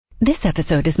This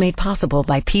episode is made possible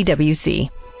by PwC.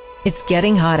 It's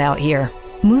getting hot out here.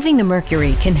 Moving the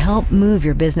mercury can help move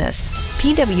your business.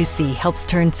 PwC helps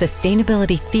turn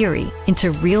sustainability theory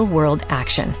into real-world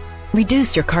action.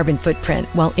 Reduce your carbon footprint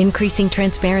while increasing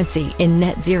transparency in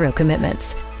net zero commitments.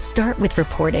 Start with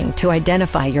reporting to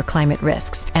identify your climate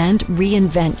risks and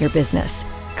reinvent your business.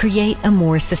 Create a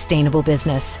more sustainable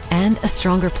business and a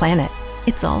stronger planet.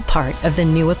 It's all part of The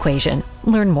New Equation.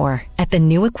 Learn more at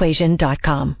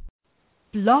thenewequation.com.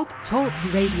 Blog Talk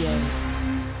Radio.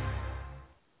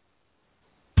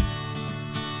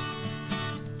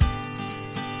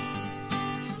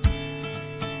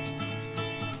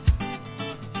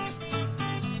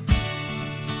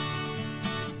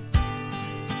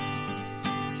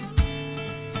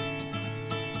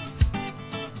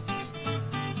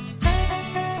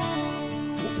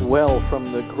 Well,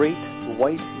 from the great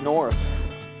white north,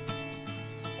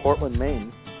 Portland,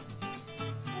 Maine,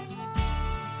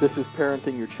 this is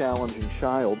Parenting Your Challenging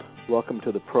Child. Welcome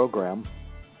to the program.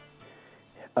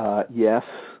 Yes,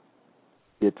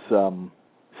 it's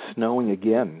snowing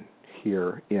again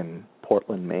here in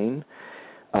Portland, Maine,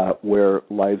 where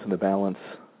Lives in the Balance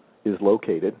is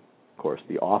located. Of course,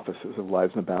 the offices of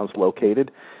Lives in the Balance located.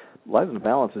 Lives in the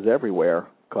Balance is everywhere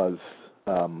because,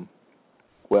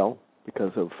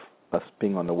 because of us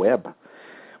being on the web,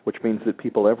 which means that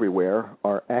people everywhere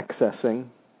are accessing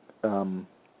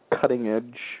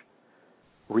cutting-edge,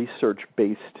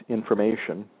 research-based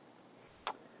information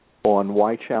on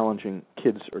why challenging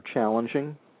kids are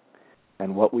challenging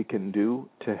and what we can do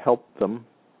to help them.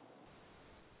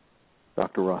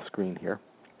 Dr. Ross Green here.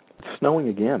 It's snowing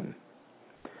again.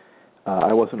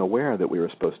 I wasn't aware that we were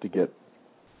supposed to get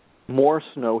more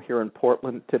snow here in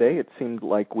Portland today. It seemed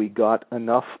like we got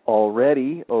enough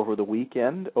already over the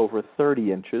weekend, over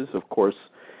 30 inches. Of course,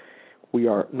 we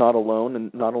are not alone,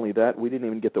 and not only that, we didn't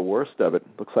even get the worst of it.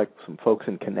 Looks like some folks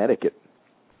in Connecticut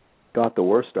got the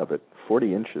worst of it,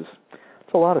 40 inches.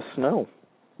 It's a lot of snow.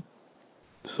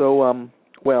 So,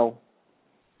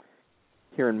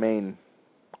 here in Maine,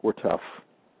 we're tough.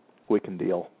 We can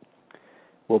deal.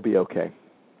 We'll be okay.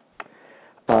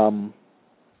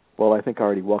 Well, I think I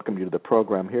already welcomed you to the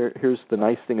program. Here's the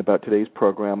nice thing about today's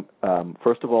program.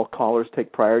 First of all, callers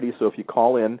take priority, so if you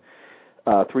call in,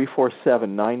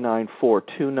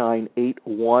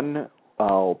 347-994-2981,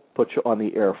 I'll put you on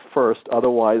the air first.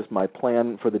 Otherwise, my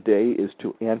plan for the day is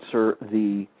to answer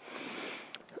the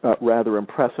rather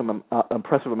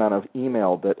impressive amount of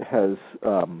email that has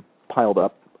piled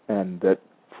up and that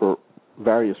for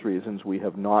various reasons we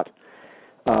have not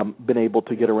been able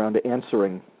to get around to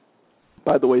answering.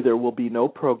 By the way, there will be no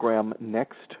program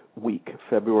next week,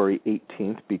 February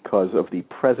 18th, because of the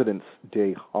President's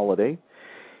Day holiday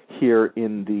here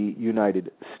in the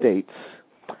United States.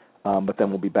 But then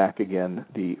we'll be back again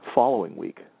the following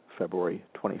week, February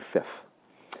 25th,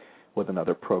 with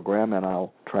another program, and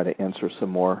I'll try to answer some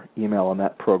more email on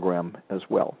that program as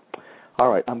well.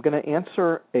 All right, I'm going to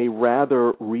answer a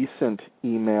rather recent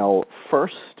email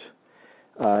first,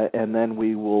 and then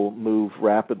we will move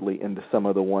rapidly into some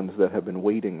of the ones that have been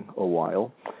waiting a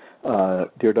while.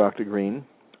 Dear Dr. Green,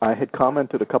 I had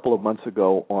commented a couple of months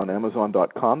ago on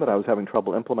Amazon.com that I was having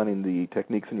trouble implementing the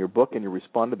techniques in your book, and you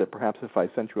responded that perhaps if I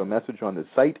sent you a message on this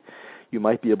site, you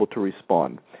might be able to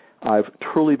respond. I've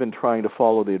truly been trying to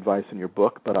follow the advice in your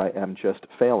book, but I am just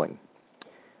failing.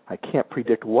 I can't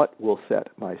predict what will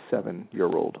set my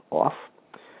 7-year-old off.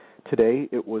 Today,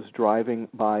 it was driving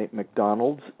by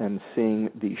McDonald's and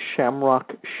seeing the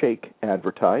Shamrock Shake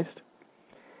advertised.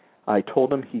 I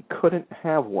told him he couldn't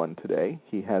have one today.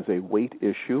 He has a weight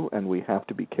issue, and we have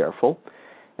to be careful.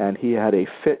 And he had a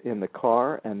fit in the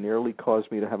car and nearly caused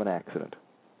me to have an accident.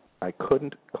 I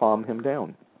couldn't calm him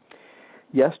down.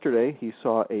 Yesterday, he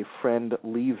saw a friend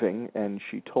leaving, and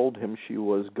she told him she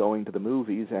was going to the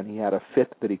movies, and he had a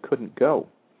fit that he couldn't go.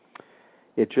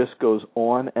 It just goes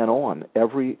on and on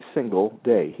every single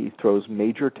day. He throws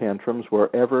major tantrums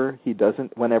whenever he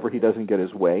doesn't get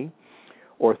his way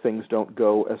or things don't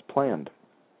go as planned.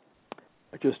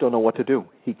 I just don't know what to do.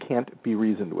 He can't be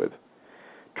reasoned with.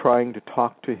 Trying to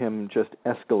talk to him just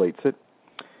escalates it.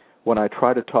 When I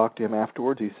try to talk to him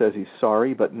afterwards, he says he's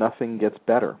sorry, but nothing gets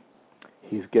better.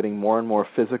 He's getting more and more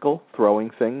physical,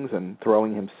 throwing things and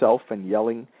throwing himself and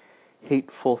yelling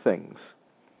hateful things.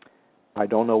 I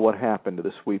don't know what happened to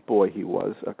the sweet boy he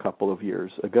was a couple of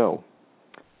years ago.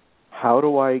 How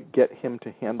do I get him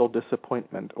to handle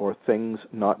disappointment or things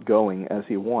not going as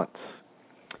he wants?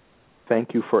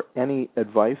 Thank you for any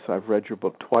advice. I've read your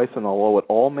book twice, and although it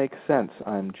all makes sense,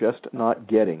 I'm just not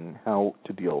getting how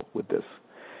to deal with this.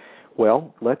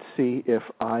 Well, let's see if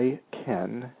I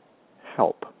can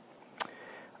help.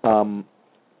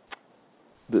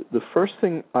 The first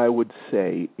thing I would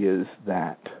say is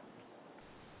that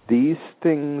these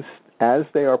things, as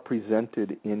they are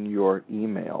presented in your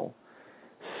email,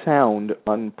 sound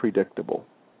unpredictable.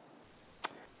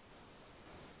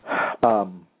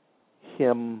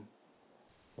 Him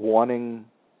wanting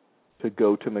to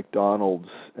go to McDonald's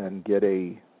and get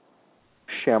a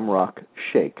Shamrock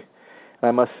Shake. And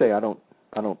I must say, I don't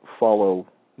follow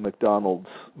McDonald's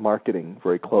marketing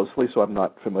very closely, so I'm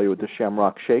not familiar with the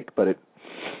Shamrock Shake, but it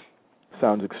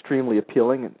sounds extremely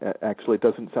appealing. Actually, it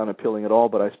doesn't sound appealing at all,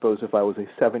 but I suppose if I was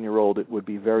a 7-year-old, it would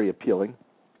be very appealing.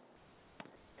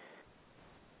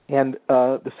 And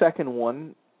the second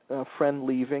one, a friend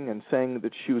leaving and saying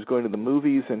that she was going to the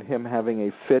movies and him having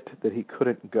a fit that he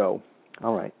couldn't go.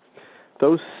 All right.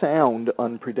 Those sound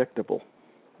unpredictable.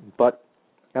 But,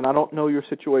 and I don't know your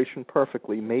situation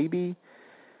perfectly, maybe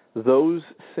those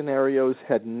scenarios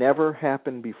had never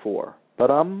happened before.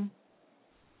 But I'm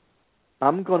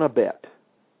going to bet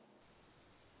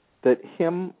that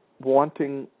him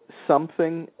wanting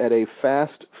something at a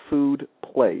fast food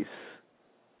place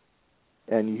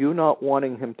and you not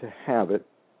wanting him to have it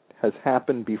has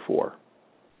happened before.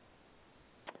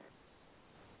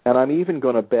 And I'm even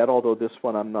going to bet, although this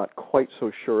one I'm not quite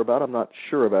so sure about, I'm not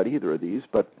sure about either of these,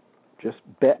 but just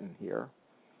betting here,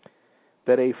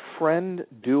 that a friend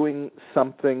doing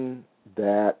something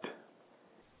that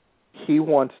he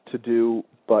wants to do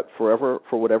but for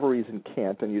whatever reason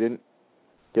can't, and you didn't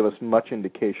give us much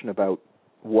indication about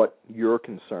what your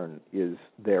concern is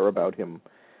there about him,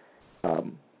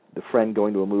 the friend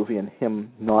going to a movie and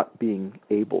him not being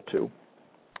able to.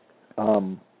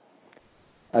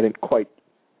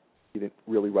 You didn't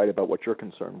really write about what your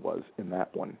concern was in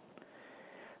that one.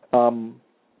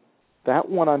 That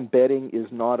one I'm betting is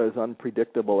not as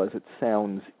unpredictable as it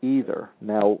sounds either.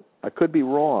 Now, I could be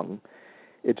wrong.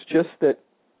 It's just that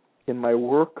in my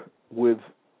work with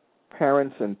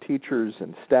parents and teachers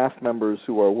and staff members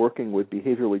who are working with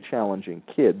behaviorally challenging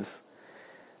kids,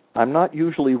 I'm not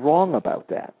usually wrong about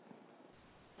that.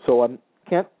 So I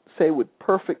can't say with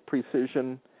perfect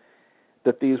precision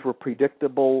that these were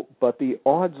predictable, but the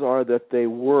odds are that they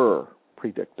were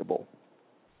predictable,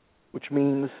 which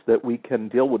means that we can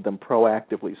deal with them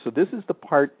proactively. So this is the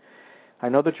part, I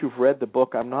know that you've read the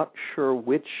book. I'm not sure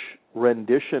which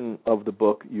rendition of the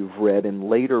book you've read. In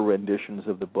later renditions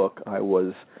of the book, I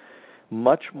was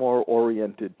much more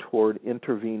oriented toward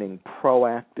intervening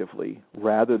proactively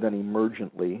rather than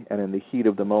emergently and in the heat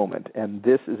of the moment. And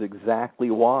this is exactly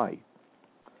why.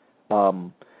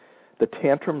 The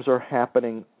tantrums are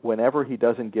happening whenever he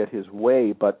doesn't get his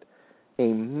way, but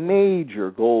a major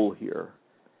goal here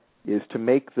is to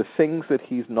make the things that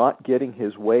he's not getting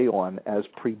his way on as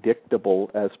predictable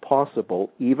as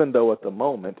possible, even though at the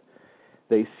moment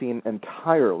they seem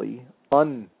entirely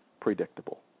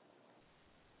unpredictable.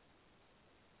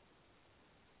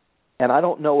 And I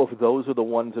don't know if those are the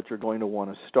ones that you're going to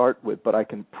want to start with, but I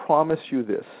can promise you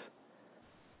this.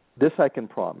 This I can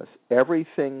promise.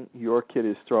 Everything your kid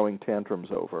is throwing tantrums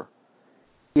over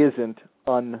isn't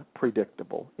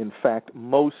unpredictable. In fact,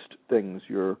 most things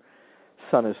your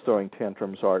son is throwing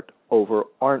tantrums over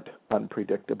aren't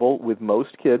unpredictable with most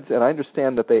kids, and I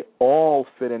understand that they all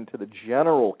fit into the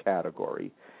general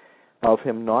category of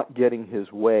him not getting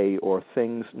his way or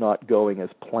things not going as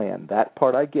planned. That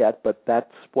part I get, but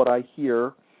that's what I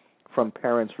hear from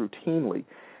parents routinely.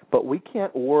 But we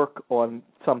can't work on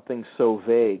something so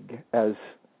vague as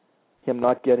him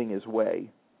not getting his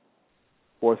way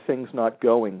or things not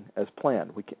going as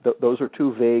planned. Those are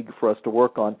too vague for us to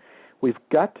work on. We've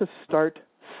got to start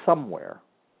somewhere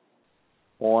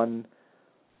on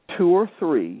 2 or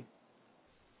 3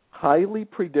 highly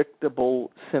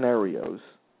predictable scenarios,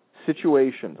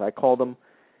 situations. I call them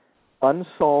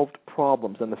unsolved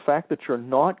problems. And the fact that you're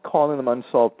not calling them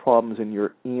unsolved problems in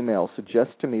your email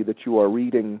suggests to me that you are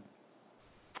reading,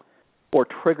 or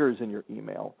triggers in your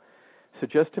email,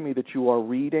 suggests to me that you are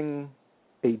reading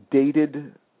a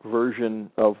dated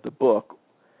version of the book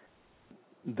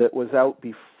that was out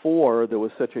before there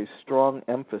was such a strong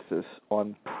emphasis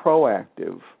on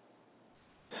proactive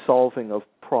solving of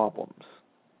problems.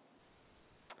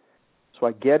 So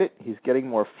I get it. He's getting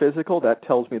more physical. That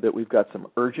tells me that we've got some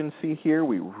urgency here.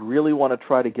 We really want to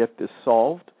try to get this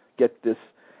solved, get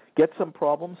some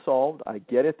problem solved. I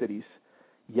get it that he's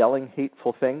yelling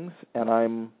hateful things, and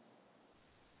I'm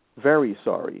very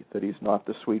sorry that he's not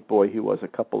the sweet boy he was a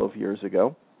couple of years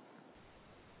ago.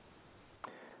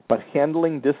 But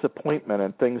handling disappointment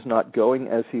and things not going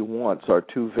as he wants are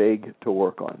too vague to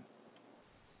work on.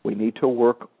 We need to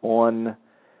work on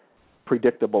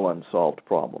predictable unsolved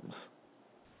problems.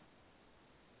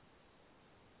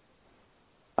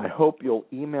 I hope you'll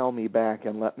email me back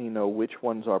and let me know which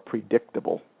ones are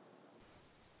predictable.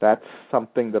 That's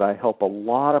something that I help a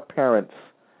lot of parents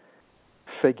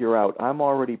figure out. I'm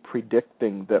already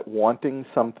predicting that wanting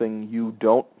something you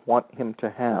don't want him to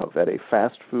have at a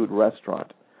fast food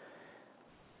restaurant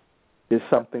is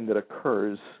something that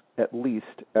occurs at least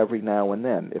every now and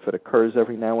then. If it occurs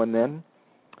every now and then,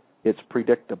 it's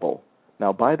predictable.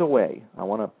 Now, by the way, I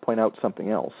want to point out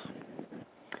something else.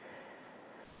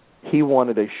 He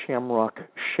wanted a shamrock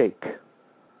shake.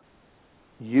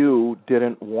 You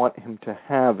didn't want him to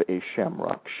have a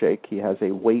shamrock shake. He has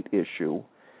a weight issue,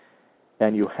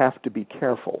 and you have to be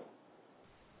careful.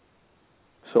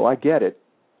 So I get it.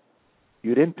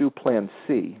 You didn't do Plan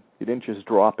C. You didn't just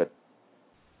drop it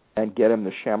and get him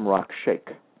the shamrock shake.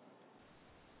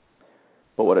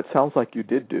 But what it sounds like you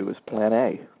did do is Plan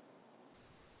A.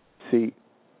 See,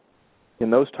 in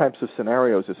those types of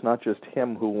scenarios, it's not just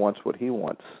him who wants what he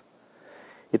wants.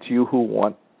 It's you who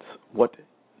wants what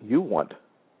you want.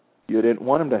 You didn't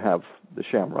want him to have the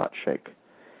shamrock shake.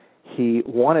 He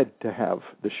wanted to have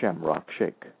the shamrock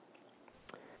shake.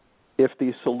 If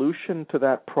the solution to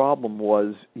that problem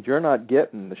was you're not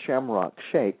getting the shamrock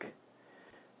shake,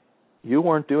 you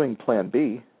weren't doing Plan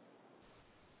B.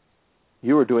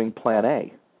 You were doing Plan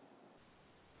A.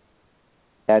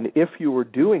 And if you were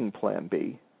doing Plan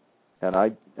B, and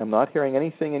I am not hearing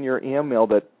anything in your email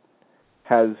that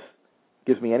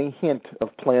gives me any hint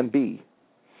of Plan B.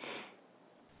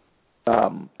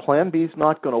 Plan B is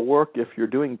not going to work if you're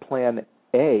doing Plan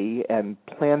A, and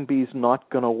Plan B is not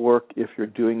going to work if you're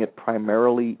doing it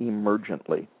primarily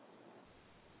emergently.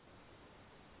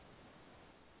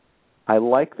 I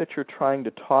like that you're trying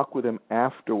to talk with him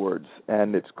afterwards,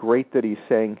 and it's great that he's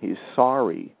saying he's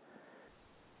sorry,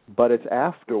 but it's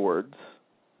afterwards,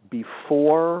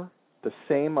 before the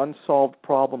same unsolved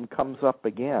problem comes up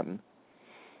again,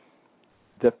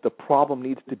 that the problem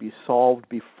needs to be solved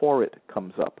before it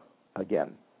comes up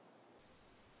again.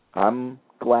 I'm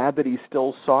glad that he's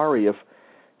still sorry. If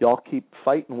y'all keep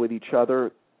fighting with each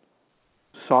other,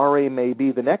 sorry may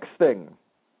be the next thing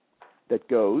that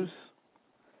goes.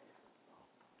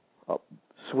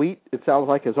 Sweet, it sounds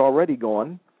like, has already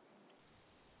gone.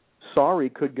 Sorry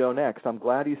could go next. I'm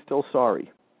glad he's still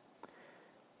sorry.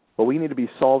 But we need to be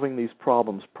solving these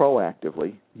problems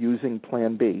proactively using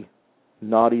Plan B,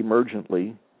 not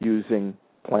emergently using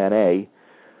Plan A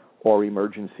or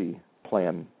emergency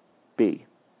Plan B.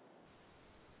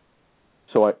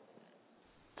 So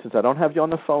since I don't have you on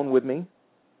the phone with me,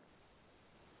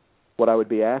 what I would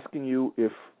be asking you,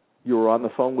 if you were on the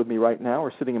phone with me right now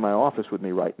or sitting in my office with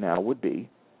me right now, would be,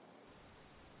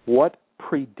 what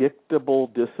predictable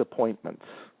disappointments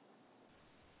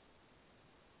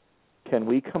can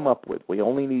we come up with? We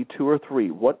only need 2 or 3.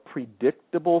 What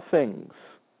predictable things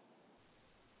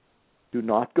do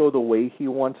not go the way he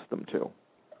wants them to?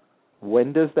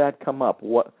 When does that come up?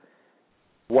 What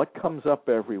comes up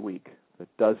every week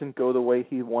that doesn't go the way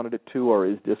he wanted it to or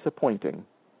is disappointing,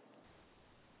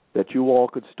 that you all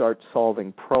could start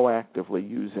solving proactively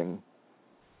using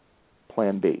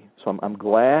Plan B? So I'm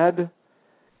glad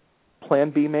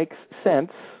Plan B makes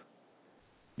sense.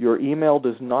 Your email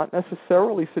does not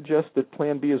necessarily suggest that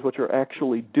Plan B is what you're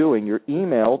actually doing. Your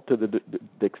email, to the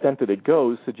extent that it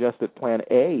goes, suggests that Plan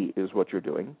A is what you're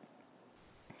doing.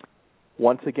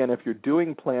 Once again, if you're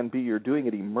doing Plan B, you're doing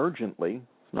it emergently.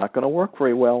 It's not going to work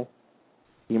very well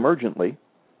emergently.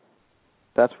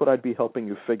 That's what I'd be helping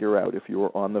you figure out if you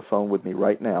were on the phone with me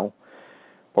right now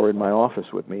or in my office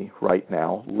with me right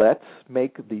now. Let's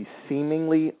make the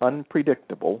seemingly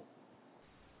unpredictable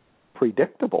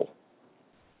predictable.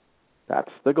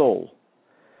 That's the goal.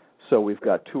 So we've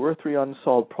got 2 or 3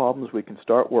 unsolved problems we can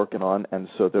start working on, and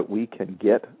so that we can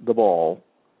get the ball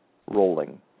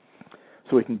rolling.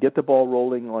 So we can get the ball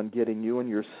rolling on getting you and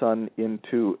your son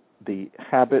into the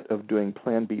habit of doing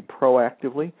Plan B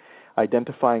proactively,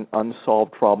 identifying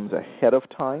unsolved problems ahead of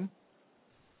time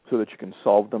so that you can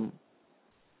solve them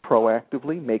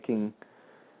proactively, making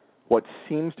what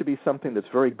seems to be something that's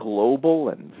very global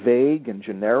and vague and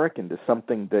generic into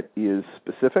something that is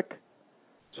specific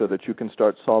so that you can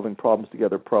start solving problems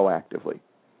together proactively.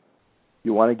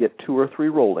 You want to get 2 or 3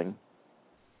 rolling,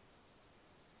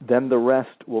 then the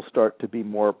rest will start to be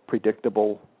more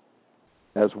predictable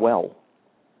as well.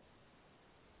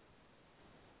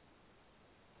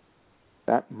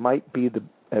 That might be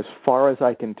as far as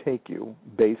I can take you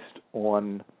based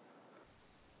on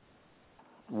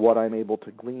what I'm able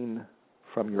to glean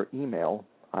from your email.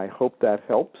 I hope that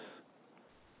helps.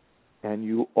 And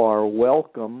you are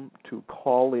welcome to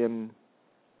call in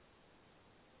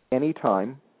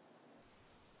anytime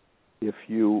if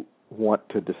you want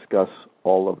to discuss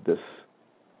all of this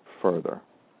further.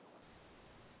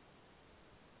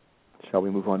 Shall we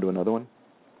move on to another one?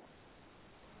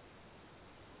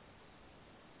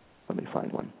 Let me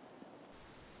find one.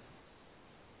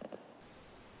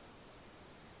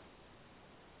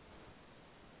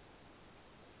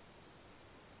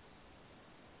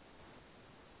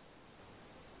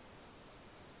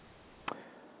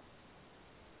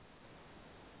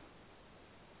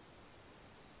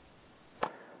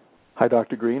 Hi,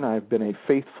 Dr. Green. I've been a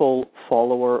faithful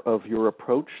follower of your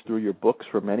approach through your books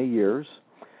for many years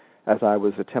as I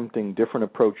was attempting different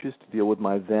approaches to deal with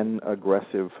my then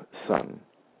aggressive son.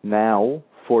 Now,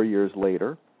 4 years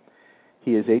later,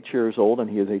 he is 8 years old and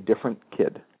he is a different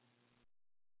kid.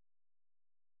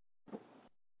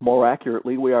 More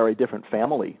accurately, we are a different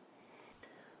family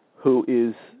who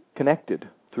is connected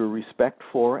through respect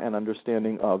for and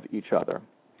understanding of each other.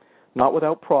 Not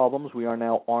without problems, we are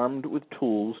now armed with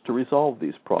tools to resolve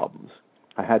these problems.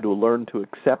 I had to learn to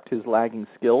accept his lagging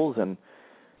skills and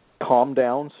calm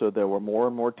down, so there were more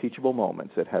and more teachable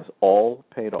moments. It has all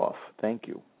paid off. Thank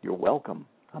you. You're welcome.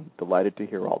 I'm delighted to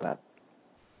hear all that.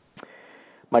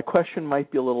 My question might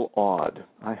be a little odd.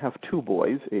 I have 2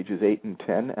 boys, ages 8 and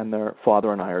 10, and their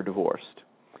father and I are divorced.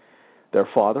 Their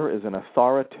father is an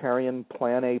authoritarian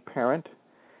Plan A parent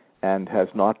and has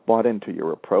not bought into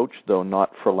your approach, though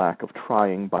not for lack of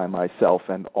trying by myself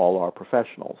and all our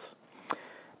professionals.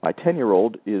 My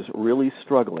 10-year-old is really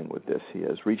struggling with this. He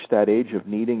has reached that age of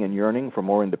needing and yearning for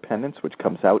more independence, which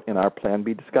comes out in our Plan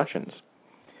B discussions.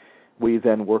 We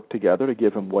then work together to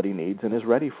give him what he needs and is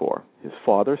ready for. His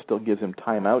father still gives him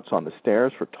timeouts on the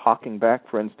stairs for talking back,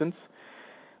 for instance,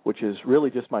 which is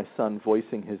really just my son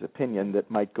voicing his opinion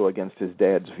that might go against his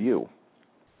dad's view.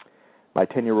 My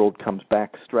 10-year-old comes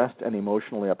back stressed and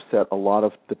emotionally upset a lot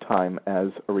of the time as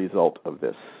a result of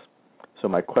this. So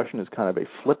my question is kind of a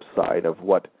flip side of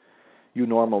what you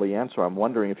normally answer. I'm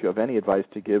wondering if you have any advice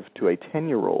to give to a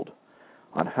 10-year-old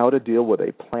on how to deal with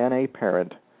a Plan A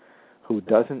parent who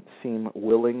doesn't seem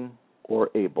willing or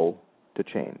able to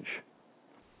change.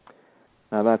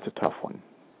 Now that's a tough one.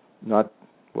 We're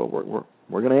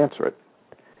going to answer it,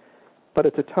 but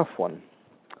it's a tough one.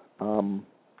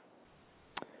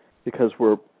 Because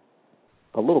we're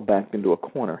a little backed into a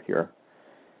corner here.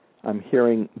 I'm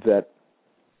hearing that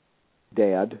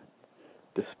Dad,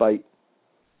 despite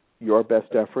your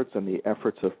best efforts and the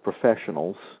efforts of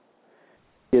professionals,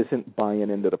 isn't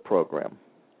buying into the program.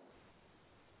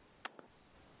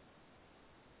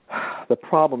 The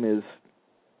problem is,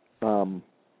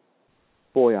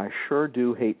 boy, I sure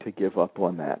do hate to give up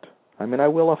on that. I mean, I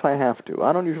will if I have to.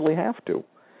 I don't usually have to.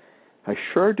 I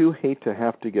sure do hate to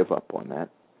have to give up on that.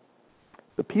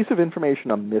 The piece of information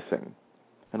I'm missing,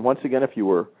 and once again, if you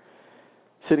were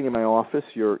sitting in my office,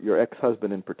 your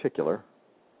ex-husband in particular,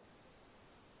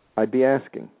 I'd be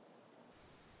asking,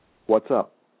 what's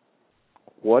up?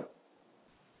 What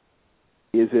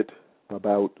is it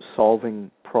about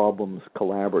solving problems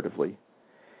collaboratively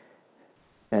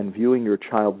and viewing your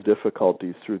child's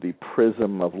difficulties through the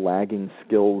prism of lagging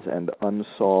skills and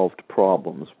unsolved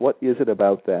problems? What is it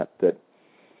about that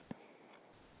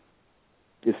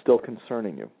is still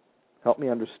concerning you? Help me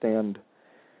understand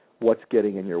what's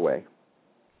getting in your way.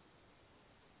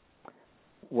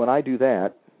 When I do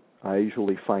that, I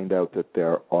usually find out that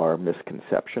there are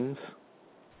misconceptions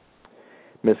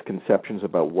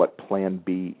about what Plan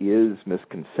B is,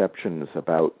 misconceptions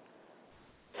about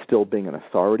still being an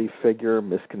authority figure,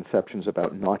 misconceptions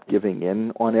about not giving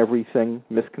in on everything,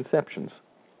 misconceptions.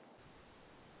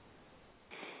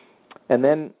 And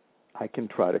then I can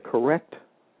try to correct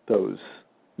those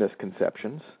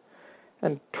misconceptions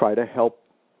and try to help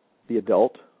the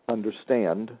adult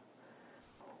understand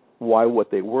why what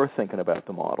they were thinking about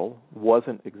the model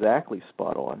wasn't exactly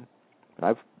spot on.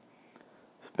 I've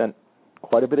spent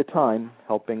quite a bit of time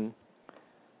helping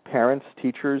parents,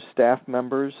 teachers, staff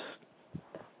members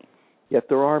get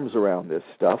their arms around this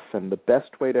stuff, and the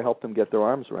best way to help them get their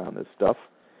arms around this stuff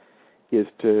is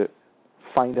to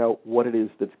find out what it is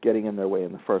that's getting in their way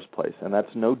in the first place. And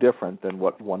that's no different than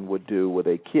what one would do with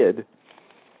a kid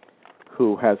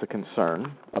who has a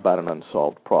concern about an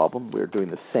unsolved problem. We're doing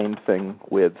the same thing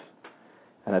with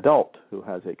an adult who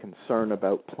has a concern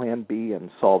about Plan B and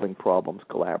solving problems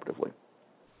collaboratively.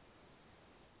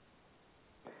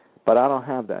 But I don't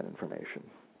have that information.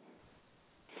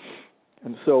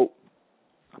 And so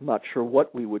I'm not sure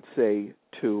what we would say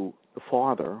to the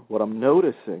father. What I'm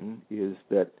noticing is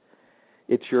that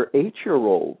it's your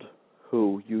 8-year-old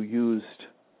who you used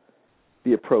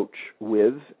the approach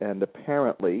with, and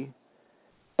apparently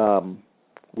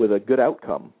with a good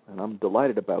outcome, and I'm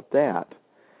delighted about that.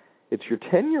 It's your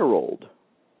 10-year-old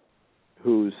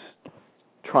who's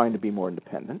trying to be more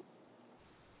independent.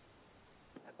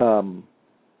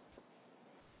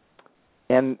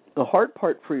 And the hard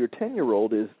part for your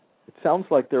 10-year-old is it sounds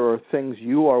like there are things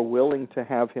you are willing to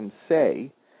have him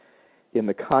say in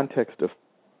the context of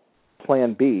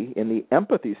Plan B, in the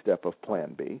empathy step of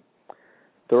Plan B.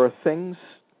 There are things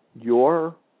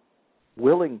you're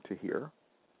willing to hear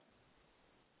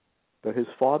that his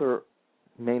father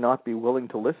may not be willing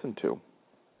to listen to.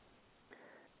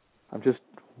 I'm just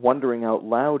wondering out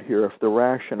loud here if the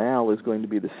rationale is going to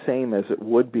be the same as it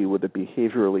would be with a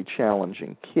behaviorally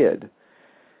challenging kid.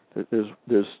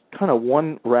 There's kind of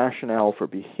one rationale for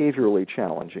behaviorally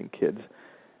challenging kids.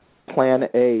 Plan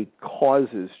A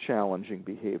causes challenging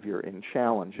behavior in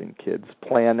challenging kids.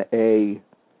 Plan A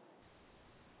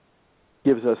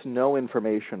gives us no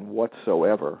information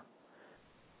whatsoever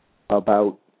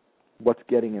about what's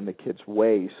getting in the kid's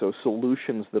way. So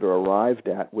solutions that are arrived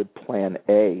at with Plan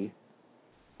A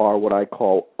are what I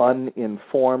call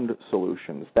uninformed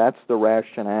solutions. That's the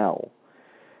rationale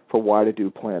for why to do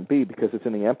Plan B, because it's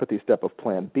in the empathy step of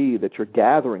Plan B that you're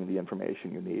gathering the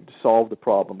information you need to solve the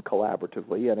problem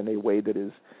collaboratively and in a way that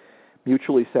is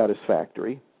mutually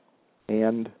satisfactory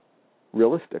and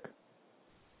realistic.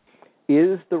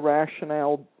 Is the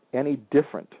rationale any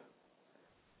different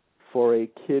for a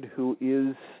kid who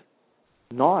is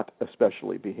not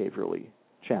especially behaviorally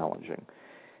challenging?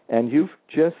 And you've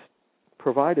just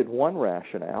provided one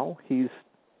rationale. He's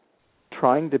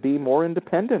trying to be more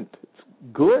independent. It's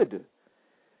good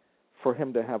for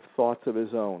him to have thoughts of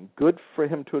his own, good for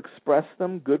him to express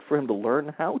them, good for him to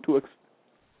learn how to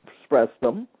express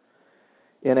them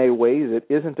in a way that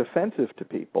isn't offensive to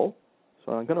people.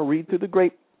 So I'm going to read through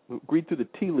the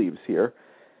tea leaves here.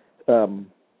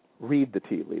 Read the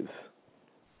tea leaves.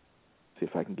 See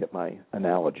if I can get my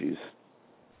analogies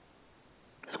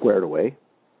squared away.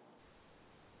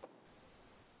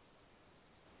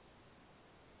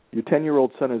 Your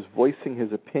 10-year-old son is voicing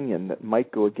his opinion that might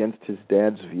go against his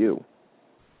dad's view.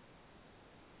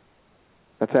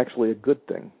 That's actually a good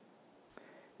thing,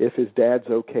 if his dad's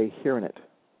okay hearing it.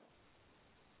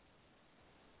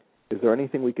 Is there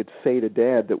anything we could say to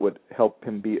Dad that would help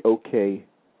him be okay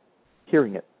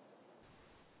hearing it?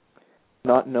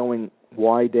 Not knowing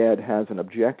why Dad has an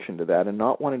objection to that and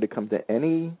not wanting to come to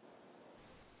any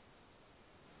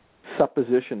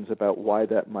suppositions about why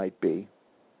that might be,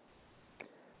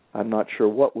 I'm not sure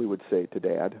what we would say to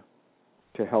Dad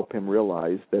to help him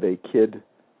realize that a kid,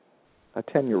 a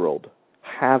 10-year-old,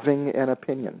 having an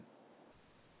opinion,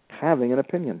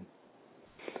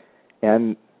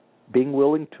 and being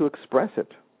willing to express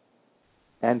it,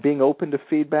 and being open to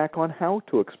feedback on how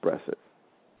to express it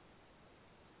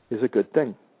is a good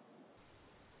thing.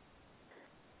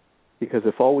 Because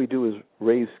if all we do is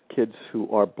raise kids who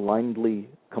are blindly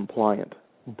compliant,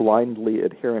 blindly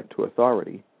adherent to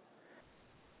authority,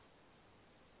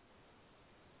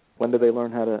 when do they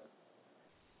learn how to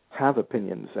have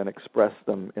opinions and express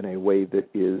them in a way that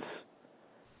is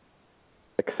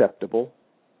acceptable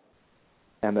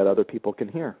and that other people can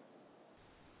hear?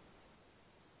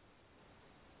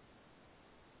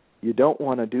 You don't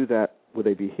want to do that with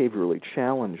a behaviorally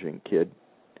challenging kid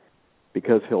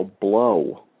because he'll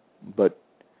blow, but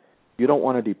you don't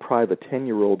want to deprive a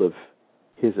 10-year-old of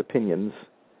his opinions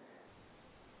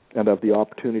and of the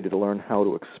opportunity to learn how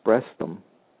to express them,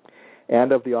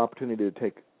 and of the opportunity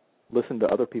to listen to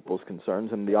other people's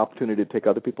concerns, and the opportunity to take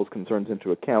other people's concerns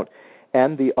into account,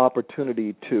 and the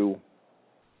opportunity to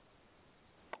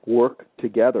work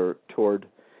together toward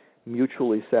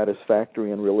mutually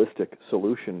satisfactory and realistic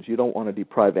solutions. You don't want to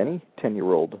deprive any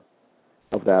 10-year-old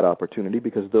of that opportunity,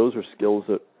 because those are skills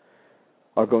that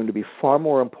are going to be far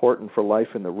more important for life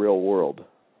in the real world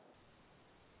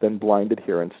than blind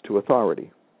adherence to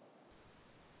authority.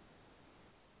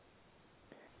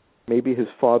 Maybe his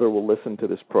father will listen to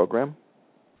this program.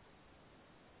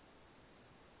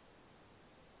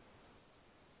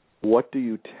 What do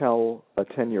you tell a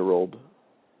 10-year-old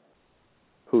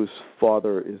whose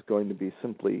father is going to be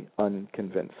simply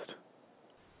unconvinced?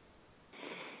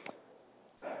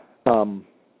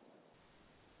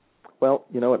 Well,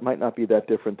 it might not be that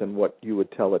different than what you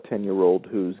would tell a 10-year-old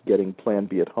who's getting Plan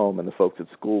B at home and the folks at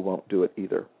school won't do it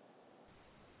either.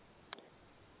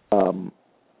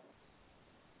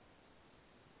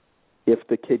 If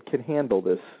the kid can handle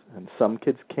this, and some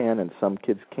kids can and some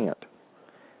kids can't,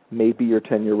 maybe your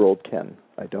 10-year-old can.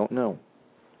 I don't know.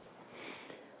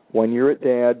 When you're at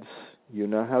Dad's, you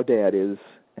know how Dad is,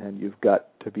 and you've got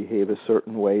to behave a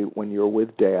certain way when you're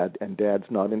with Dad, and Dad's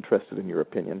not interested in your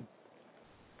opinion,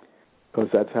 because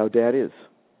that's how Dad is.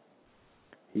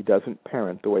 He doesn't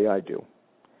parent the way I do.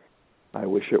 I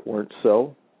wish it weren't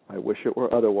so. I wish it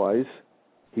were otherwise.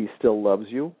 He still loves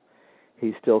you.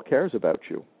 He still cares about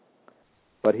you,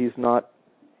 but he's not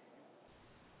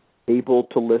able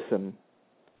to listen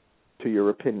to your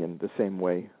opinion the same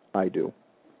way I do.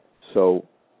 So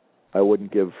I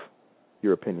wouldn't give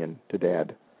your opinion to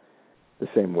Dad the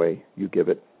same way you give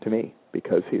it to me,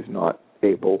 because he's not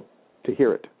able to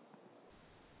hear it.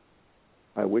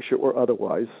 I wish it were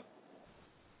otherwise.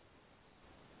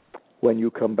 When you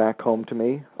come back home to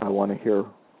me, I want to hear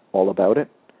all about it,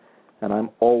 and I'm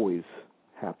always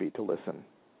happy to listen.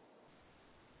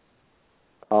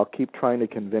 I'll keep trying to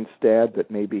convince Dad that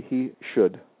maybe he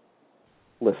should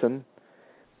listen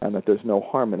and that there's no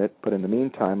harm in it, but in the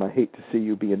meantime, I hate to see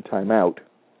you be in timeout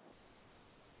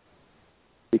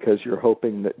because you're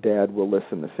hoping that Dad will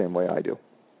listen the same way I do.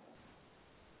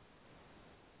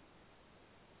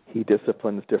 He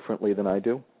disciplines differently than I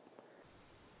do.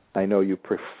 I know you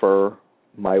prefer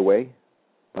my way,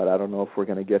 but I don't know if we're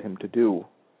going to get him to do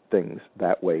things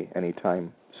that way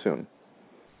anytime soon.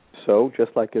 So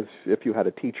just like if you had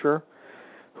a teacher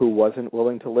who wasn't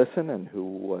willing to listen and who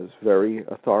was very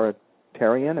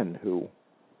authoritarian and who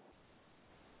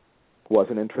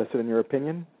wasn't interested in your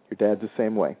opinion, your dad's the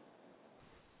same way.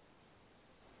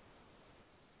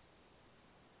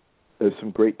 There's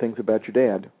some great things about your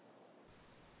dad.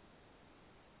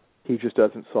 He just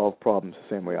doesn't solve problems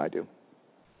the same way I do.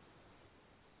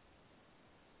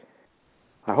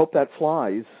 I hope that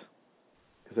flies,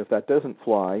 because if that doesn't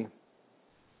fly,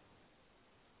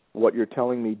 what you're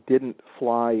telling me didn't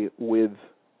fly with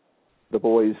the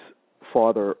boy's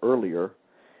father earlier,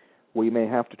 we may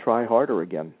have to try harder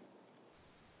again.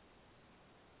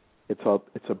 It's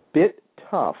a bit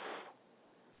tough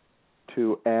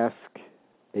to ask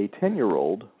a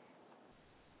 10-year-old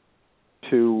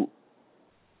to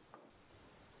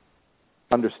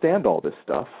understand all this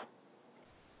stuff.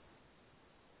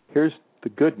 Here's the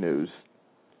good news.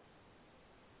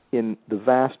 In the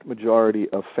vast majority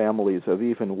of families of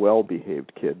even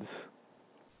well-behaved kids,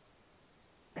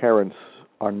 parents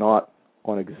are not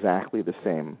on exactly the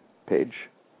same page.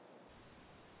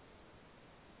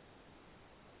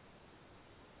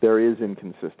 There is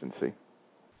inconsistency.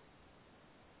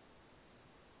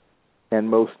 And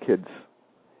most kids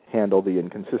handle the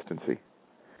inconsistency.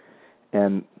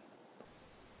 And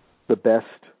the best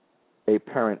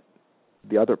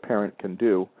the other parent can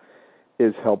do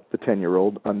is help the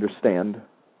 10-year-old understand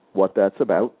what that's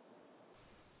about,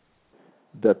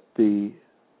 that the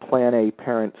Plan A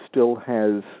parent still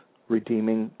has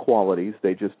redeeming qualities,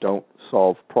 they just don't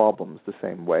solve problems the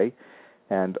same way,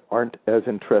 and aren't as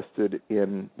interested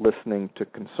in listening to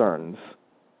concerns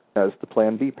as the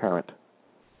Plan B parent.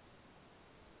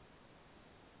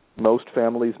 Most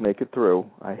families make it through.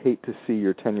 I hate to see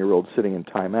your 10-year-old sitting in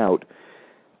timeout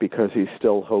because he's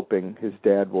still hoping his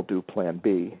dad will do Plan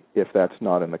B if that's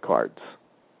not in the cards.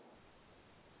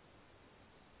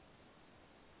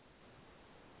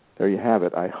 There you have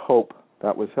it. I hope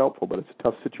that was helpful, but it's a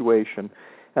tough situation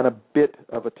and a bit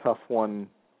of a tough one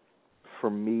for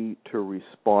me to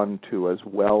respond to as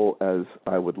well as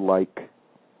I would like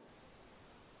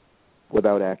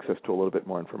without access to a little bit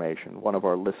more information. One of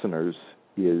our listeners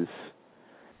is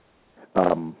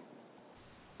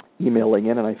emailing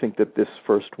in, and I think that this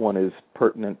first one is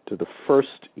pertinent to the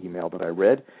first email that I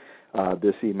read.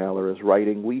 This emailer is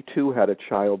writing, "We too had a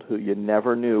child who you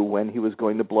never knew when he was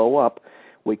going to blow up.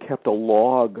 We kept a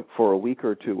log for a week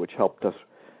or two, which helped us,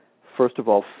 first of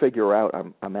all, figure out,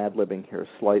 I'm ad-libbing here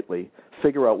slightly,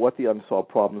 figure out what the unsolved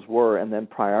problems were, and then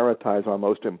prioritize our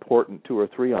most important 2 or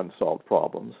 3 unsolved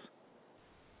problems.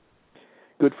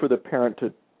 Good for the parent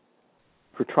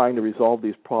for trying to resolve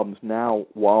these problems now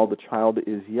while the child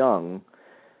is young.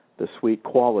 The sweet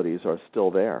qualities are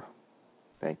still there."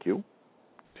 Thank you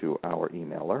to our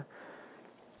emailer.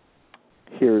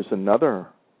 Here's another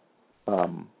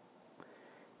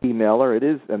emailer. It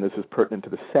is, and this is pertinent to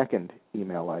the second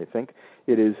email, I think,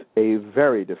 it is a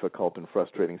very difficult and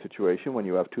frustrating situation when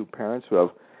you have 2 parents who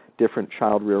have different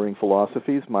child-rearing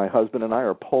philosophies. My husband and I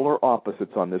are polar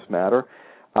opposites on this matter.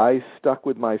 I stuck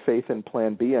with my faith in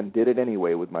Plan B and did it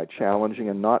anyway with my challenging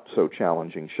and not so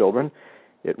challenging children.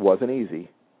 It wasn't easy,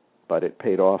 but it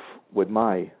paid off with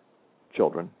my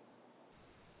children.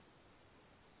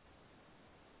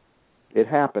 It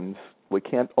happens. We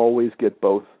can't always get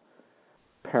both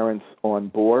parents on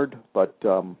board, but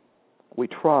we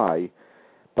try.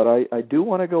 But I do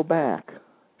want to go back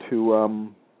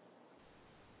to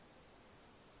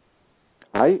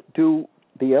I do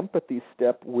the empathy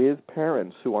step with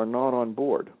parents who are not on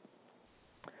board.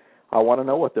 I want to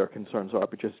know what their concerns are,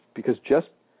 because just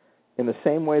in the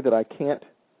same way that I can't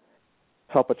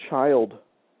help a child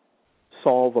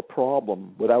solve a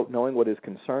problem without knowing what his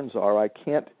concerns are, I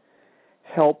can't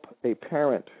help a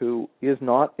parent who is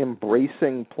not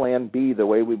embracing Plan B the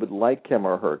way we would like him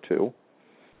or her to.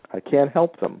 I can't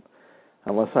help them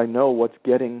unless I know what's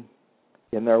getting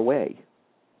in their way.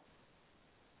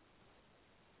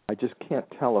 I just can't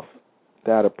tell if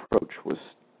that approach was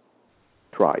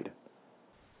tried.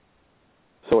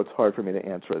 So it's hard for me to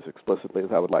answer as explicitly as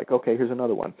I would like. Okay, here's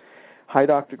another one. Hi,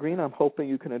 Dr. Green. I'm hoping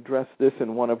you can address this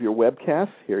in one of your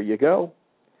webcasts. Here you go.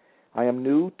 I am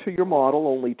new to your model,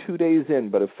 only 2 days in,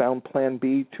 but have found Plan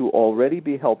B to already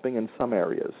be helping in some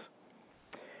areas.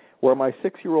 Where my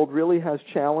 6-year-old really has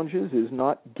challenges is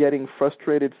not getting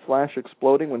frustrated /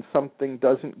 exploding when something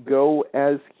doesn't go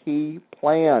as he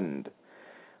planned.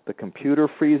 The computer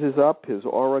freezes up, his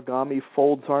origami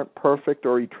folds aren't perfect,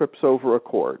 or he trips over a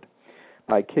cord.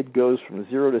 My kid goes from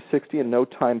 0 to 60 in no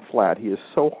time flat. He is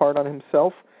so hard on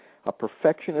himself, a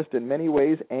perfectionist in many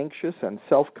ways, anxious and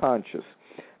self-conscious.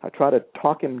 I try to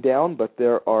talk him down, but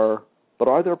are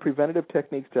there preventative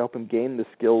techniques to help him gain the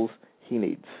skills he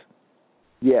needs?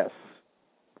 Yes.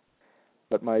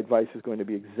 But my advice is going to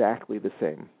be exactly the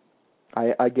same.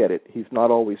 I get it. He's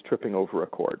not always tripping over a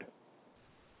cord.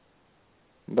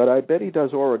 But I bet he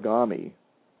does origami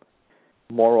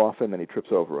more often than he trips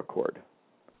over a cord.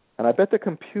 And I bet the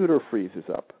computer freezes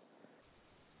up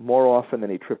more often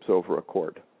than he trips over a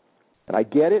cord. And I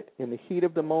get it. In the heat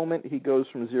of the moment, he goes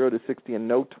from 0 to 60 in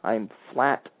no time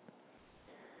flat.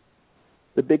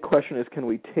 The big question is, can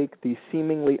we take the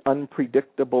seemingly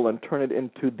unpredictable and turn it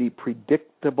into the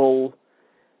predictable?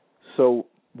 So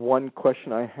one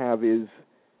question I have is,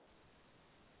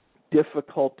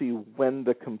 difficulty when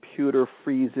the computer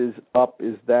freezes up,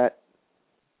 is that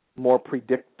more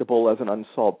predictable as an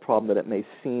unsolved problem than it may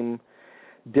seem?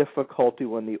 Difficulty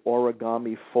when the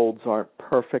origami folds aren't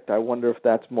perfect, I wonder if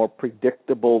that's more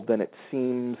predictable than it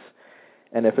seems.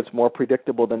 And if it's more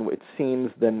predictable than it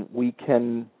seems, then we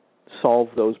can solve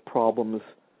those problems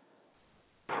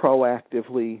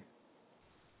proactively.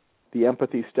 The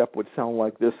empathy step would sound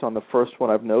like this on the first one.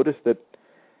 I've noticed that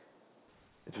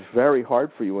it's very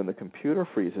hard for you when the computer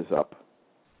freezes up.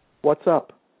 What's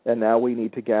up? And now we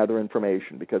need to gather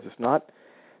information, because it's not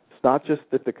just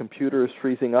that the computer is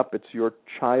freezing up, it's your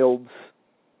child's,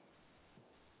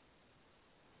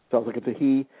 sounds like it's a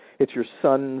he, it's your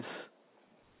son's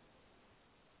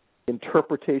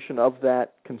interpretation of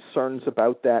that, concerns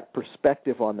about that,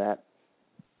 perspective on that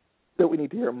we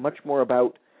need to hear much more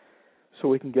about so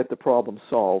we can get the problem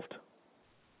solved.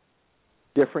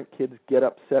 Different kids get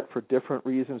upset for different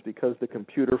reasons because the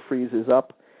computer freezes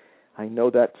up. I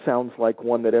know that sounds like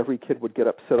one that every kid would get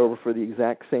upset over for the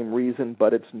exact same reason,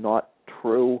 but it's not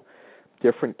true.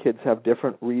 Different kids have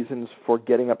different reasons for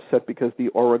getting upset because the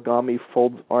origami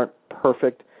folds aren't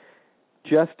perfect.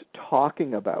 Just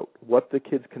talking about what the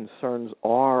kids' concerns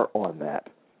are on that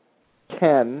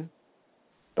can,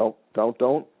 don't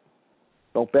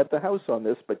bet the house on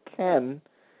this, but can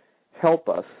help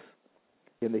us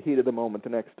in the heat of the moment the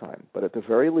next time. But at the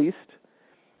very least,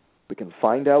 we can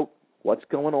find out what's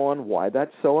going on, why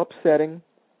that's so upsetting,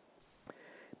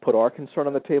 put our concern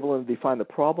on the table and define the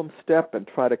problem step and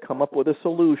try to come up with a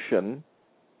solution.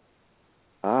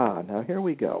 Now here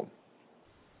we go.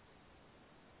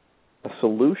 A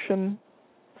solution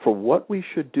for what we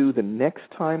should do the next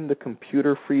time the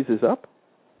computer freezes up?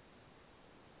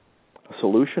 A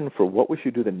solution for what we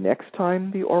should do the next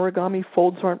time the origami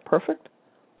folds aren't perfect?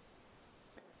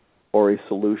 Or a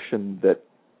solution that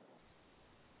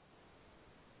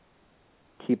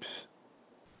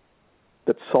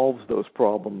solves those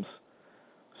problems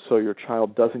so your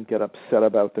child doesn't get upset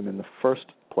about them in the first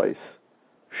place,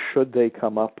 should they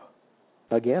come up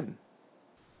again?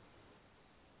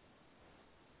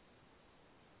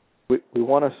 We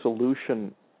want a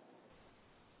solution.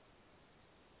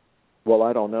 Well,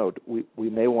 I don't know. We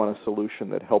may want a solution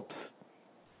that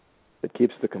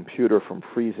keeps the computer from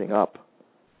freezing up.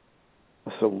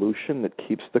 A solution that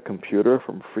keeps the computer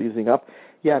from freezing up?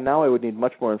 Yeah, now I would need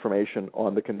much more information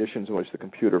on the conditions in which the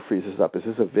computer freezes up. Is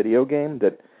this a video game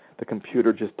that the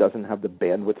computer just doesn't have the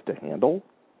bandwidth to handle?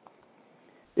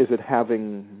 Is it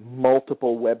having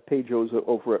multiple web pages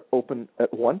open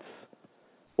at once?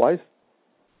 Why is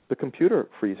the computer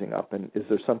freezing up? And is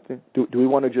there something, do we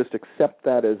want to just accept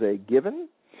that as a given?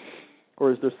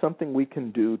 Or is there something we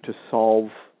can do to solve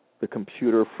the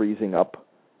computer freezing up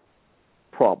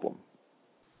problem?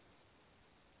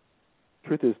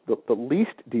 Truth is, the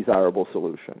least desirable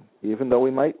solution, even though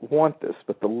we might want this,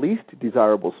 but the least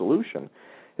desirable solution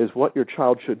is what your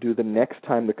child should do the next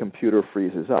time the computer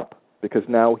freezes up, because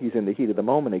now he's in the heat of the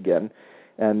moment again,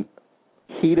 and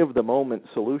heat of the moment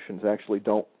solutions actually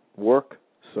don't work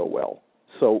so well.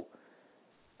 So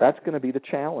That's going to be the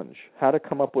challenge, how to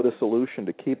come up with a solution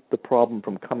to keep the problem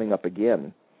from coming up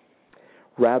again,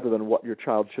 rather than what your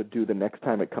child should do the next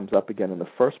time it comes up again in the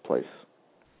first place.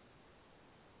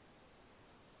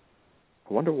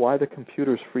 I wonder why the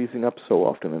computer's freezing up so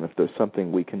often, and if there's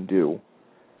something we can do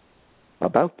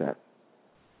about that.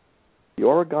 The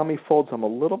origami folds I'm a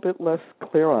little bit less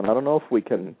clear on. I don't know if we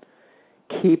can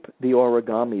keep the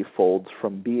origami folds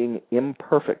from being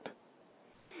imperfect.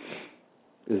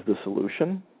 Is the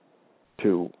solution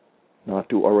to not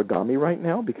do origami right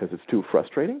now because it's too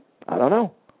frustrating? I don't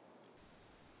know.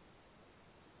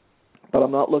 But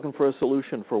I'm not looking for a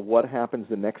solution for what happens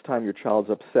the next time your child's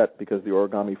upset because the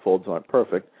origami folds aren't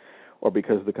perfect or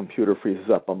because the computer freezes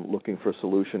up. I'm looking for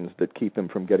solutions that keep him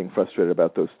from getting frustrated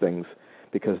about those things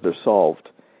because they're solved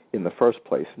in the first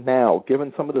place. Now,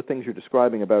 given some of the things you're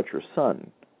describing about your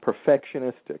son,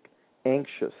 perfectionistic,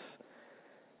 anxious,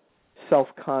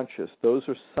 self-conscious, those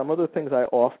are some of the things I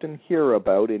often hear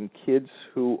about in kids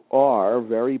who are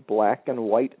very black and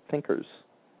white thinkers.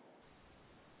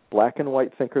 Black and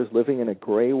white thinkers living in a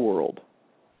gray world.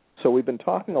 So we've been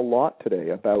talking a lot today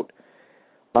about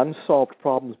unsolved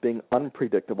problems being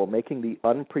unpredictable, making the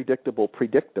unpredictable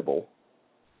predictable.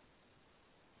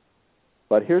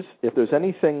 But if there's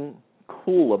anything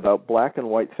cool about black and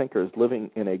white thinkers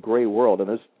living in a gray world, and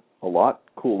there's a lot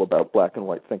cool about black and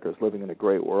white thinkers living in a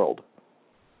gray world.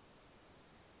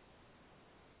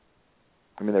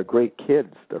 I mean, they're great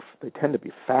kids. They tend to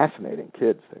be fascinating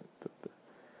kids.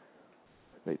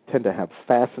 They tend to have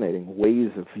fascinating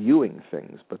ways of viewing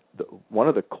things. But one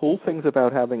of the cool things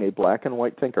about having a black and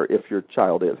white thinker, if your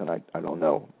child is, and I don't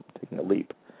know, I'm taking a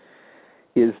leap,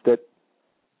 is that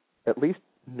at least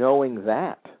knowing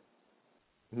that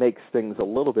makes things a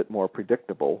little bit more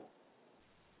predictable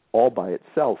all by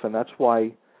itself. And that's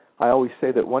why I always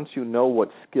say that once you know what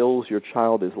skills your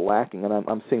child is lacking, and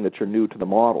I'm seeing that you're new to the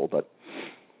model, but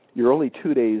you're only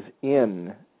 2 days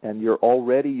in and you're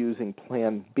already using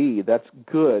Plan B, that's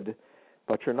good,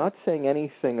 but you're not saying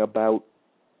anything about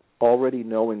already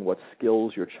knowing what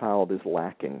skills your child is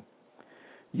lacking,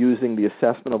 using the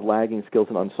assessment of lagging skills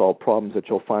and unsolved problems that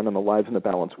you'll find on the Lives in the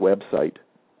Balance website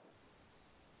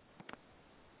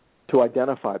to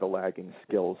identify the lagging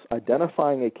skills.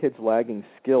 Identifying a kid's lagging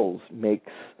skills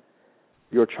makes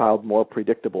your child more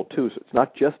predictable too. So it's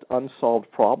not just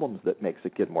unsolved problems that makes a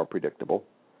kid more predictable.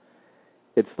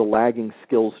 It's the lagging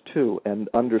skills too, and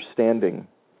understanding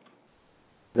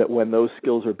that when those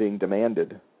skills are being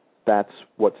demanded, that's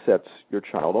what sets your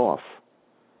child off.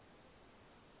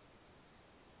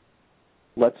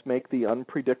 Let's make the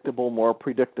unpredictable more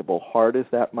predictable, hard as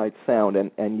that might sound,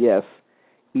 and yes,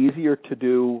 easier to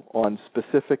do on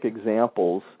specific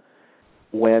examples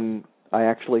when I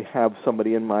actually have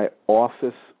somebody in my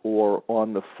office or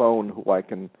on the phone who I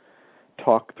can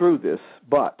talk through this,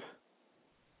 but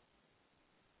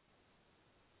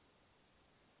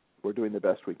we're doing the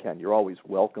best we can. You're always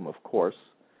welcome, of course,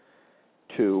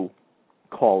 to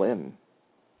call in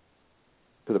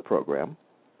to the program,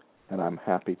 and I'm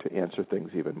happy to answer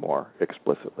things even more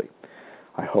explicitly.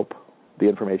 I hope the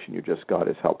information you just got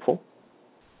is helpful.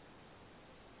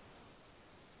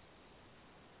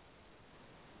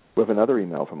 We have another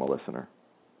email from a listener.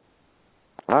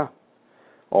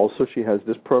 Also, she has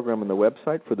this program on the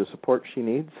website for the support she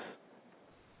needs.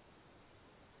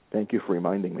 Thank you for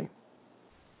reminding me.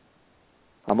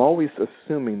 I'm always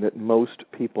assuming that most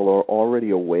people are already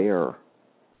aware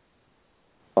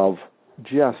of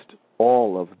just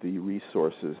all of the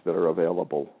resources that are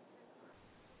available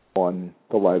on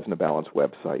the Lives in the Balance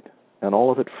website, and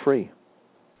all of it free.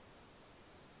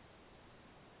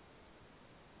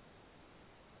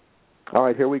 All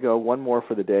right, here we go. One more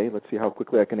for the day. Let's see how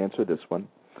quickly I can answer this one.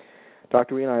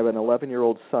 Dr. Ian, I have an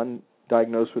 11-year-old son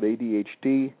diagnosed with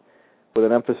ADHD with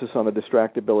an emphasis on the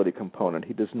distractibility component.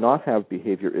 He does not have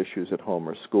behavior issues at home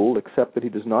or school, except that he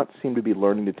does not seem to be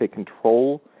learning to take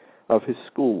control of his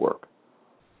schoolwork.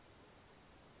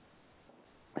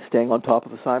 Staying on top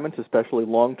of assignments, especially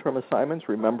long-term assignments,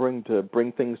 remembering to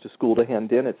bring things to school to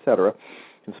hand in, etc.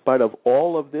 In spite of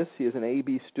all of this, he is an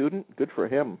AB student. Good for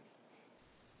him.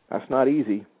 That's not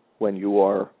easy when you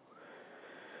are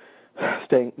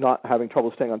not having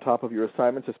trouble staying on top of your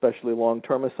assignments, especially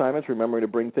long-term assignments, remembering to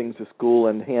bring things to school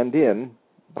and hand in.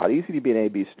 Not easy to be an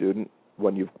AB student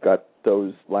when you've got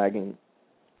those lagging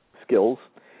skills.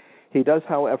 He does,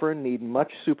 however, need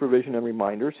much supervision and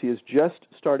reminders. He is just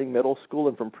starting middle school,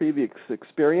 and from previous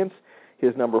experience,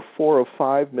 his number 4 of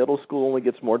 5, middle school only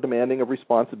gets more demanding of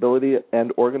responsibility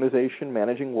and organization,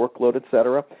 managing workload,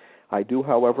 etc. I do,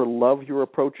 however, love your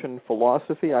approach and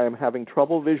philosophy. I am having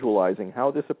trouble visualizing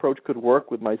how this approach could work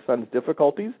with my son's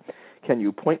difficulties. Can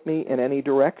you point me in any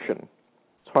direction?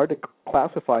 It's hard to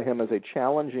classify him as a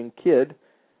challenging kid.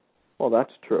 Well,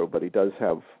 that's true, but he does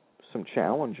have some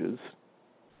challenges.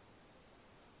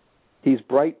 He's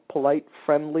bright, polite,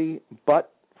 friendly,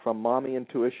 but from mommy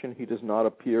intuition, he does not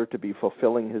appear to be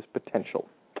fulfilling his potential.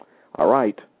 All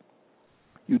right.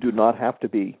 You do not have to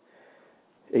be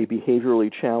a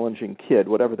behaviorally challenging kid,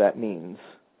 whatever that means,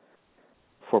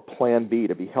 for Plan B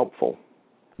to be helpful.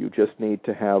 You just need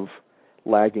to have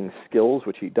lagging skills,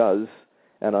 which he does,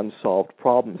 and unsolved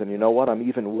problems. And you know what? I'm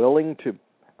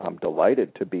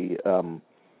delighted to be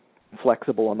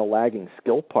flexible on the lagging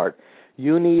skill part.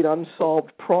 You need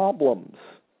unsolved problems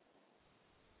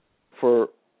for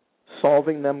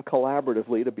solving them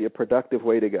collaboratively to be a productive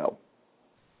way to go.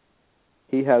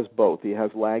 He has both. He has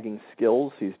lagging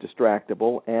skills, he's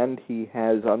distractible, and he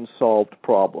has unsolved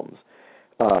problems.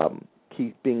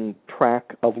 Keeping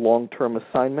track of long-term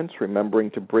assignments,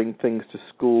 remembering to bring things to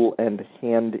school and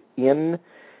hand in.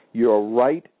 You're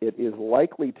right, it is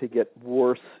likely to get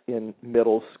worse in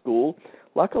middle school.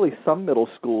 Luckily, some middle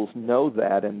schools know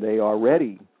that, and they are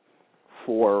ready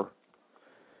for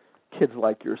kids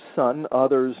like your son.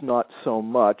 Others, not so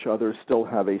much. Others still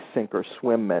have a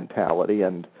sink-or-swim mentality,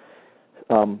 and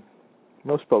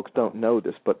most folks don't know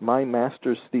this, but my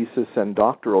master's thesis and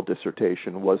doctoral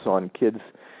dissertation was on kids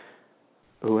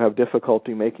who have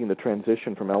difficulty making the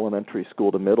transition from elementary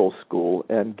school to middle school,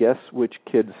 and guess which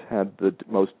kids had the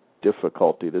most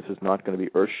difficulty? This is not going to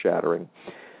be earth-shattering.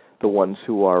 The ones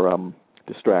who are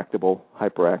distractible,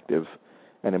 hyperactive,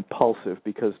 and impulsive,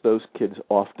 because those kids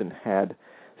often had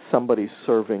somebody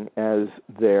serving as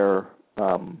their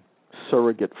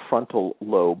surrogate frontal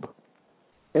lobe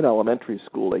in elementary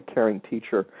school, a caring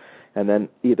teacher, and then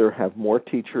either have more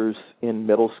teachers in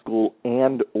middle school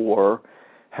and or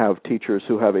have teachers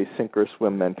who have a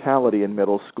sink-or-swim mentality in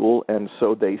middle school, and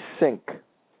so they sink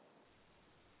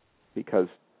because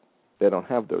they don't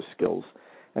have those skills.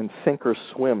 And sink or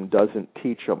swim doesn't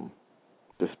teach them,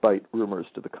 despite rumors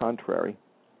to the contrary.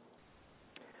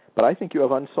 But I think you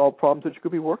have unsolved problems that you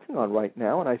could be working on right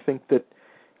now, and I think that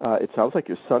it sounds like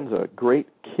your son's a great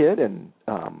kid, and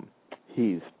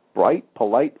he's bright,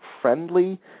 polite,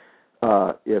 friendly.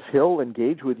 If he'll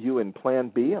engage with you in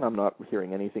Plan B, and I'm not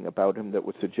hearing anything about him that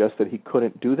would suggest that he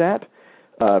couldn't do that,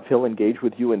 if he'll engage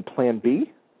with you in Plan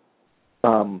B,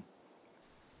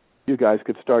 you guys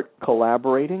could start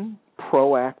collaborating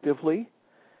proactively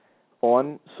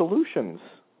on solutions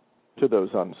to those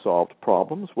unsolved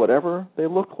problems, whatever they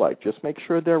look like. Just make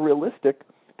sure they're realistic.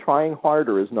 Trying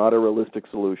harder is not a realistic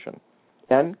solution.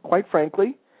 And quite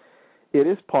frankly, it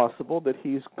is possible that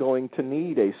he's going to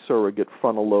need a surrogate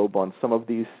frontal lobe on some of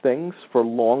these things for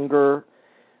longer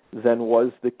than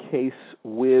was the case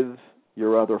with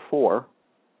your other four.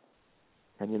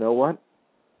 And you know what?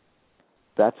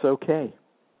 That's okay.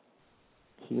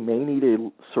 He may need a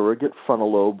surrogate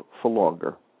frontal lobe for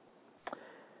longer.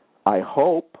 I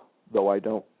hope, though I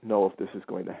don't know if this is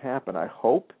going to happen, I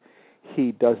hope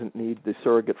he doesn't need the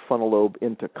surrogate frontal lobe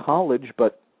into college,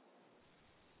 but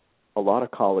a lot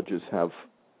of colleges have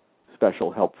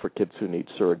special help for kids who need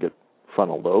surrogate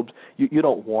frontal lobes. You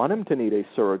don't want him to need a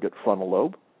surrogate frontal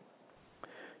lobe.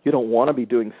 You don't want to be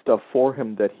doing stuff for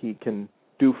him that he can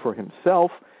do for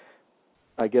himself.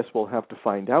 I guess we'll have to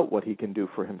find out what he can do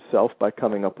for himself by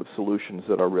coming up with solutions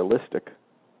that are realistic.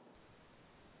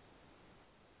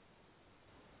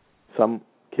 Some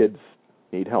kids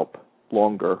need help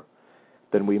longer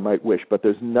than we might wish, but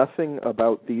there's nothing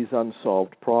about these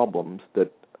unsolved problems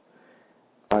that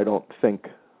I don't think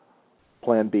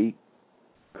Plan B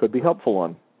could be helpful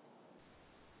on.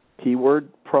 Keyword,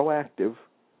 proactive.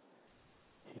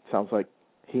 It sounds like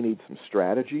he needs some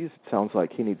strategies. It sounds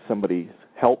like he needs somebody's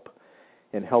help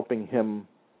in helping him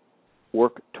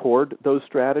work toward those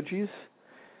strategies.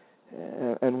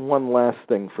 And one last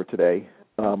thing for today.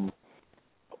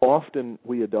 Often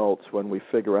we adults, when we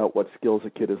figure out what skills a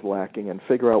kid is lacking and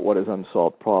figure out what his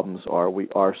unsolved problems are, we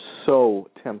are so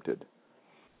tempted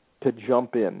to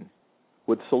jump in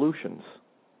with solutions.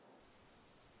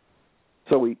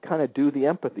 So we kind of do the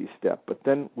empathy step, but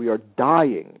then we are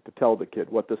dying to tell the kid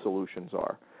what the solutions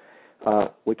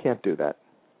are. We can't do that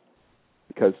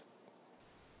because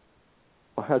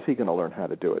how's he going to learn how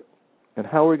to do it? And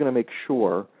how are we going to make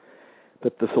sure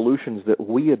that the solutions that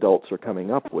we adults are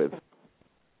coming up with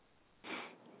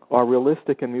are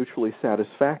realistic and mutually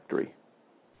satisfactory?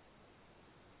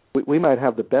 We might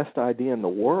have the best idea in the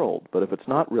world, but if it's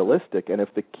not realistic, and if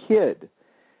the kid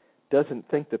doesn't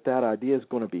think that that idea is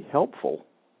going to be helpful,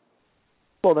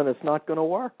 well, then it's not going to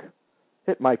work.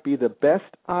 It might be the best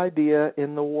idea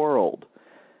in the world,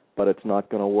 but it's not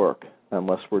going to work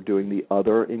unless we're doing the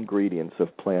other ingredients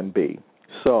of Plan B.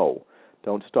 So,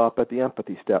 don't stop at the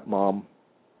empathy step, Mom.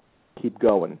 Keep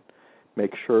going.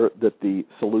 Make sure that the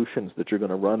solutions that you're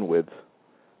going to run with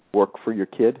work for your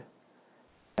kid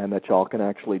and that y'all can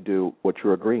actually do what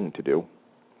you're agreeing to do.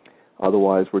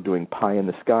 Otherwise, we're doing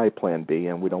pie-in-the-sky Plan B,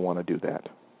 and we don't want to do that.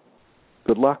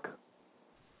 Good luck.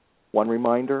 One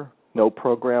reminder, no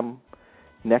program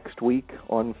next week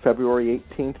on February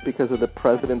 18th because of the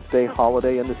President's Day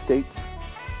holiday in the States.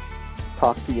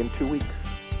 Talk to you in 2 weeks.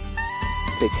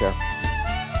 Take care.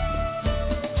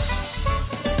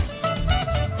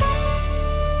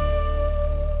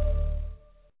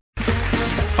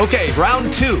 Okay,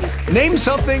 round two. Name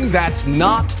something that's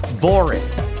not boring.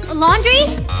 A laundry?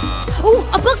 Ooh,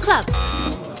 a book club.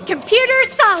 Computer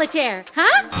solitaire,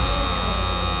 huh?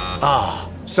 Ah,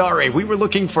 sorry, we were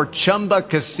looking for Chumba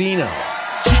Casino.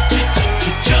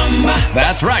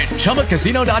 That's right,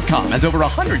 ChumbaCasino.com has over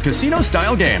 100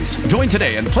 casino-style games. Join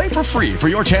today and play for free for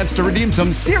your chance to redeem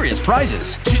some serious prizes.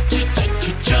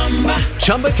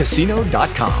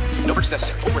 ChumbaCasino.com. No purchase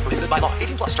necessary. Void where prohibited by law.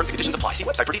 18+ terms and conditions apply. See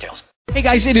website for details. Hey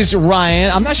guys, it is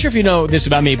Ryan. I'm not sure if you know this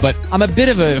about me, but I'm a bit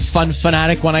of a fun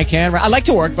fanatic when I can. I like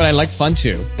to work, but I like fun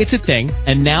too. It's a thing.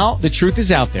 And now the truth is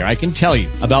out there. I can tell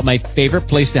you about my favorite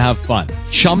place to have fun.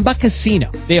 Chumba Casino.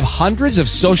 They have hundreds of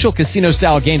social casino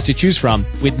style games to choose from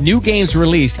with new games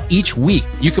released each week.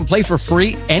 You can play for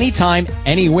free anytime,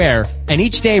 anywhere. And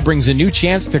each day brings a new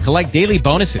chance to collect daily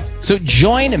bonuses. So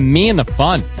join me in the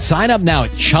fun. Sign up now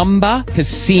at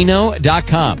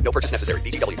ChumbaCasino.com. No purchase necessary.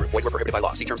 VGW Group. Void where prohibited by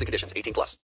law. See terms and conditions. 18+.